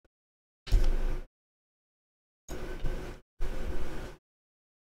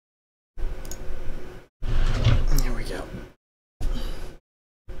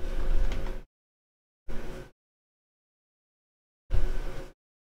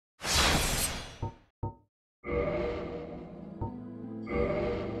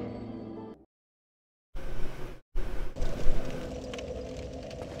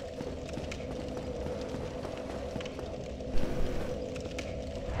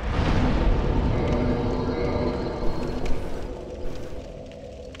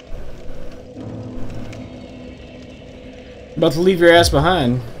About to leave your ass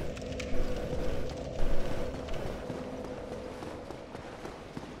behind.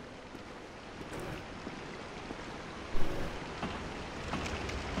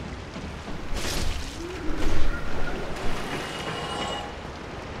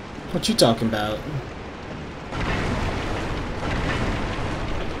 What you talking about?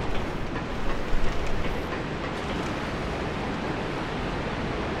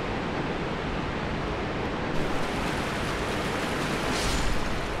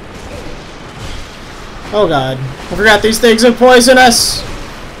 Oh god. I forgot these things are poisonous!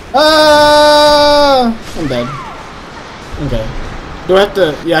 Ah! I'm dead. Okay. Do I have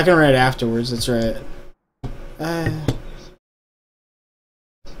to... Yeah, I can write it afterwards, that's right. I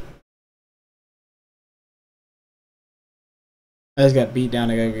just got beat down,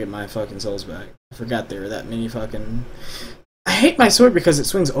 I gotta get my fucking souls back. I forgot there were that many fucking... I hate my sword because it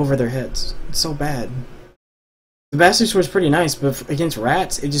swings over their heads. It's so bad. The bastard sword's pretty nice, but against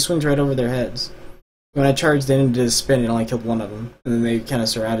rats, it just swings right over their heads. When I charged in and did a spin, it only killed one of them. And then they kind of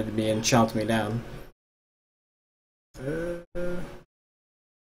surrounded me and chomped me down.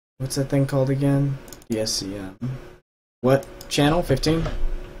 What's that thing called again? DSCM. What? Channel? 15?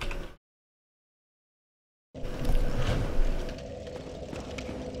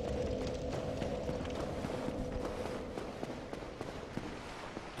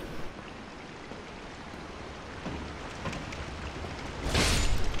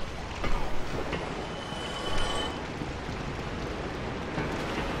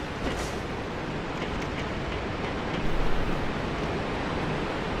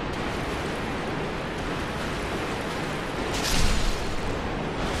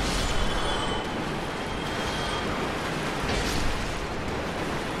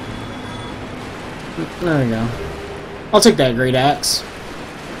 There we go. I'll take that great axe.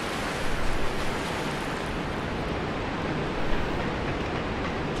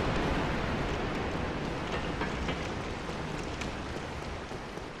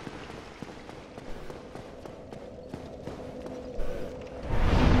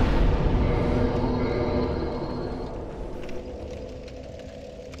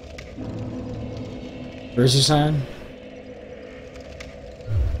 Where's your sign?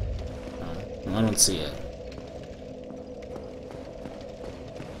 Oh, I don't see it.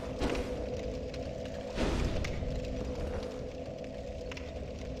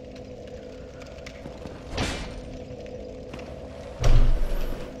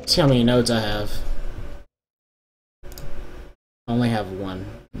 See how many nodes I have. I only have one.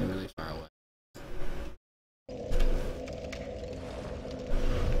 They're really far away.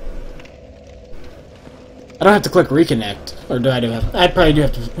 I don't have to click reconnect, or do I do have? I probably do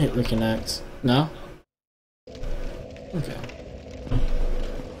have to hit reconnect. No? Okay.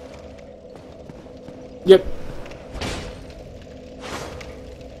 Yep.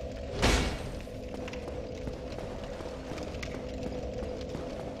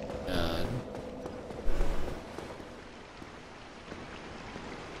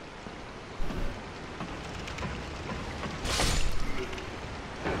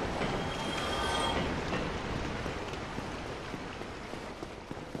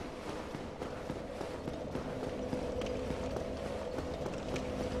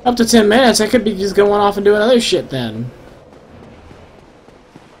 Up to 10 minutes, I could be just going off and doing other shit then.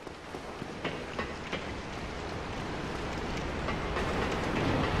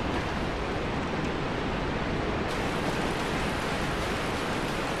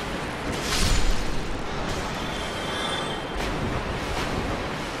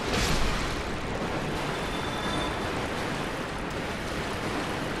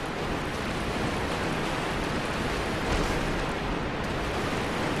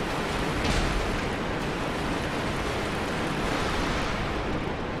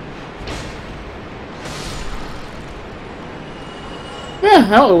 Yeah,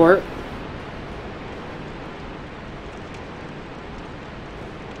 that'll work.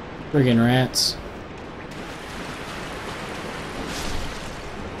 Friggin' rats.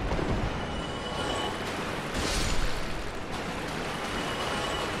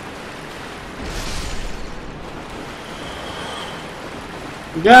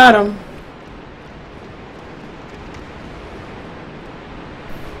 Got him.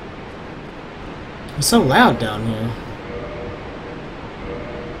 It's so loud down here.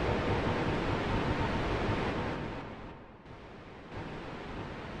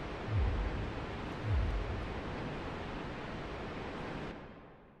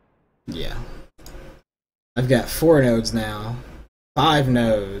 Yeah. I've got 4 nodes now. 5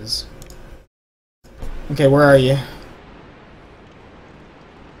 nodes. Okay, where are you?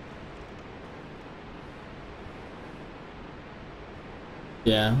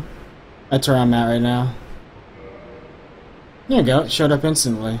 Yeah, that's where I'm at right now. There you go, it showed up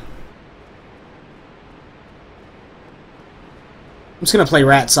instantly. I'm just gonna play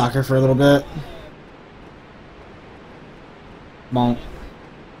rat soccer for a little bit. Bonk.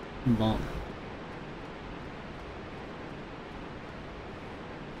 Bonk.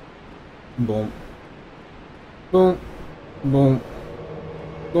 Boom. Boom. Boom.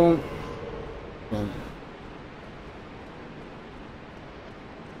 Boom. Boom.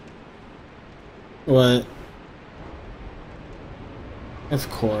 What? Of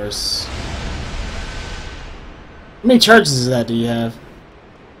course. How many charges of that do you have?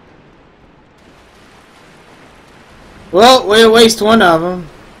 Well, way to waste one of them.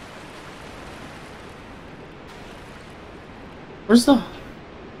 Where's the...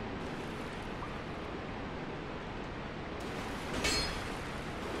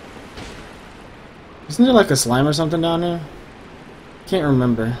 Isn't there like a slime or something down here? Can't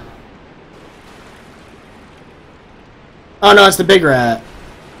remember. Oh no, it's the big rat.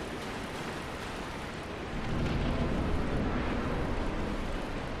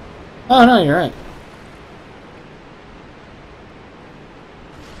 Oh no, you're right.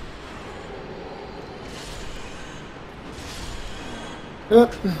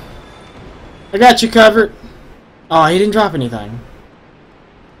 Oop. I got you covered. Oh, he didn't drop anything.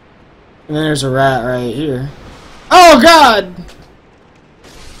 And then there's a rat right here. Oh god!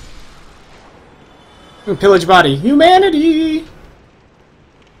 Pillage body. Humanity!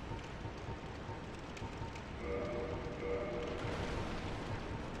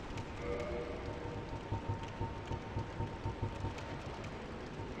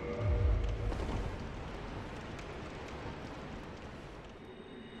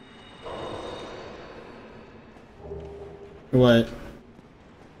 What?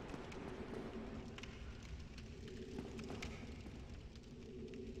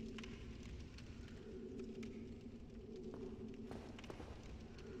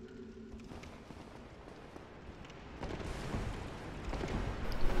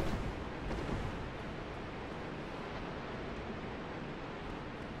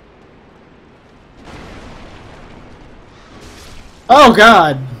 Oh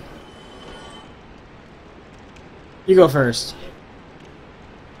god! You go first.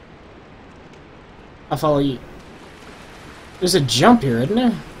 I'll follow you. There's a jump here, isn't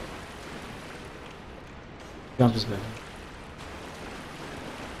there? Jump is better.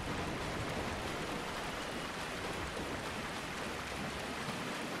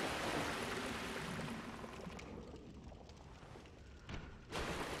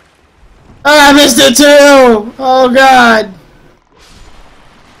 Oh, I missed it too! Oh god!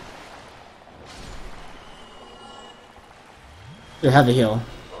 Here, have a heal.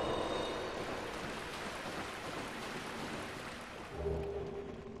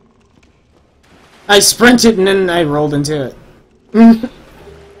 I sprinted and then I rolled into it.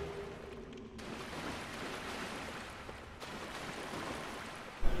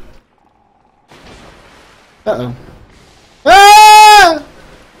 Uh-oh. Ah!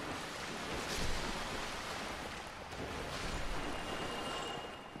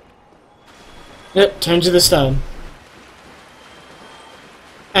 Yep, turn to the stone.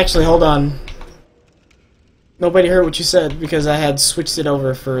 Actually, hold on. Nobody heard what you said because I had switched it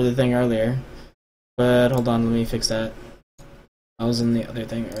over for the thing earlier. But hold on, let me fix that. I was in the other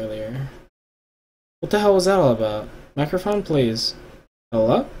thing earlier. What the hell was that all about? Microphone, please.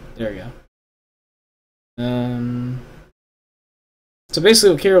 Hello? There we go. So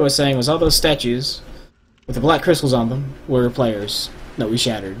basically what Kira was saying was all those statues with the black crystals on them were players that we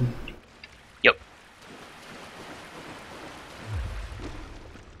shattered. Yep.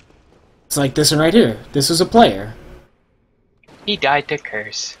 It's like this one right here. This was a player. He died to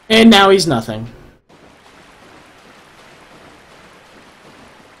curse. And now he's nothing.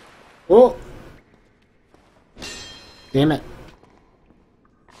 Oh! Damn it.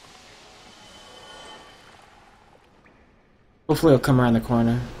 Hopefully he'll come around the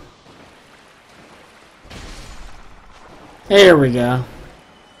corner. There we go.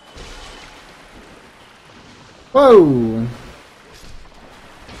 Whoa!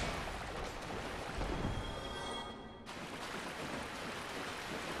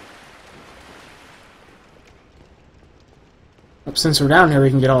 Since we're down here, we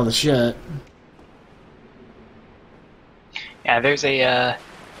can get all the shit. Yeah, there's a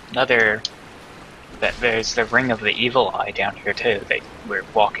another. There's the Ring of the Evil Eye down here too that we're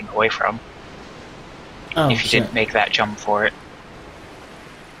walking away from. Oh, if you shit. didn't make that jump for it.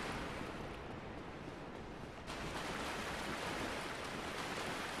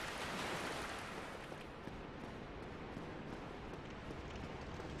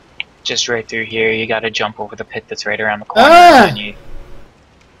 just right through here. You gotta jump over the pit that's right around the corner, Ah! and then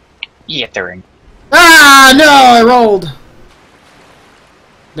you get the ring. Ah, no, I rolled.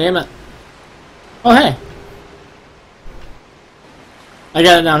 Damn it. Oh, hey. I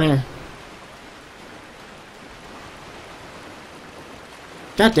got it down here.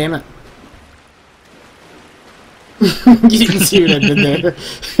 God damn it. You didn't see what I did there.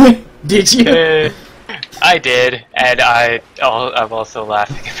 Did you? I did, and I'm also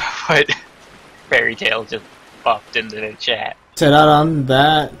laughing about what Fairy Tale just popped into the chat. Set out on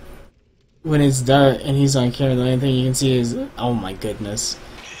that when it's dark and he's on camera. The only thing you can see is, oh my goodness.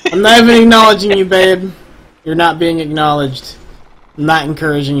 I'm not even acknowledging you, babe. You're not being acknowledged. I'm not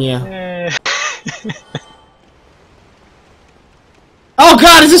encouraging you. Oh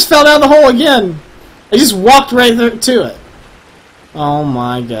god, I just fell down the hole again! I just walked right to it. Oh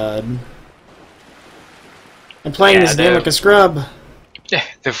my god. I'm playing this game like a scrub.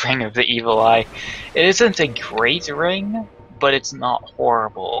 The Ring of the Evil Eye. It isn't a great ring, but it's not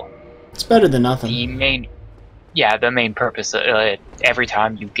horrible. It's better than nothing. The main purpose, every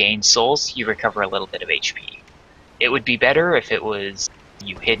time you gain souls, you recover a little bit of HP. It would be better if it was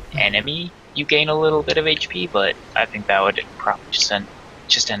you hit an enemy, you gain a little bit of HP, but I think that would probably just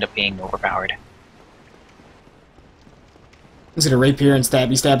end up being overpowered. Is it a rapier and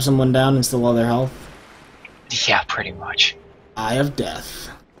stab someone down and steal all their health? Yeah, pretty much. Eye of Death.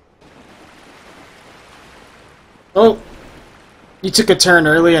 Oh! You took a turn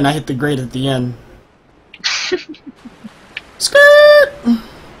early and I hit the grate at the end. Skirt!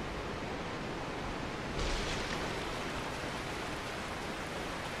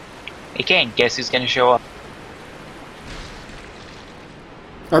 Hey Kane, guess who's gonna show up?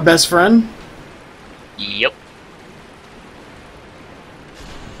 Our best friend? Yep.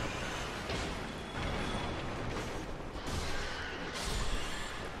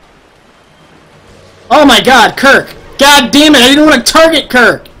 Oh my god, Kirk! God damn it, I didn't want to target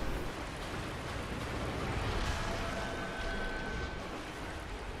Kirk!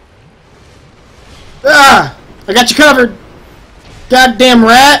 Ah! I got you covered! Goddamn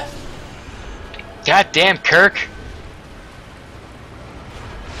rat! Goddamn Kirk!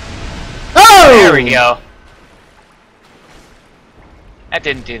 Oh! There we go. That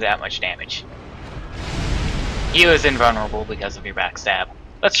didn't do that much damage. He was invulnerable because of your backstab.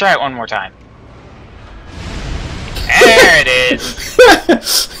 Let's try it one more time. There it is!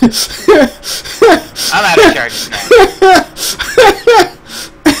 I'm out of charges now.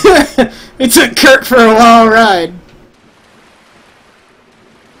 It took Kurt for a wild ride.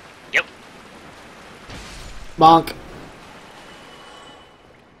 Yep. Bonk.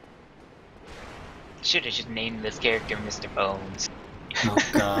 Should have just named this character Mr. Bones. Oh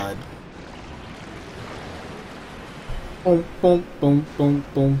god. Boom, boom, boom, boom,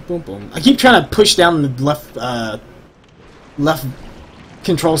 boom, boom, boom. I keep trying to push down the left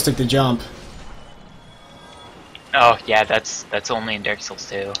control stick to jump. Oh yeah, that's only in Dark Souls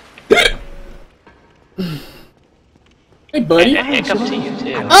 2. Hey buddy. And a hiccup to you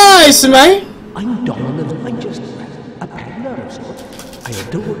too. Hi, Samay! I'm Donald and I'm just a peddler of sorts. I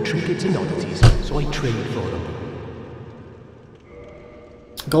adore trinkets and oddities, so I trade for them.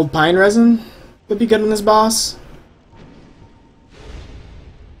 Gold pine resin? Would be good on this boss.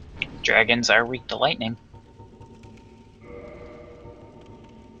 Dragons are weak to lightning.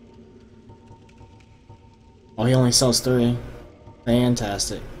 Oh, he only sells 3.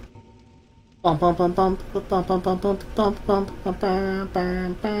 Fantastic. Bum bum bum bum bum bum bum bum bum bum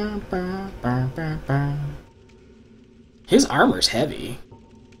bum bum bum. His armor's heavy.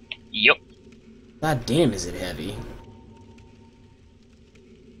 Yup. God damn, is it heavy?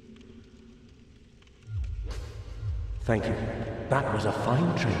 Thank you. That was a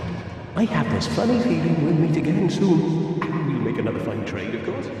fine trade. I have this funny feeling we'll meet again soon. And we'll make another fine trade, of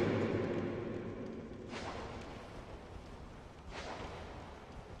course.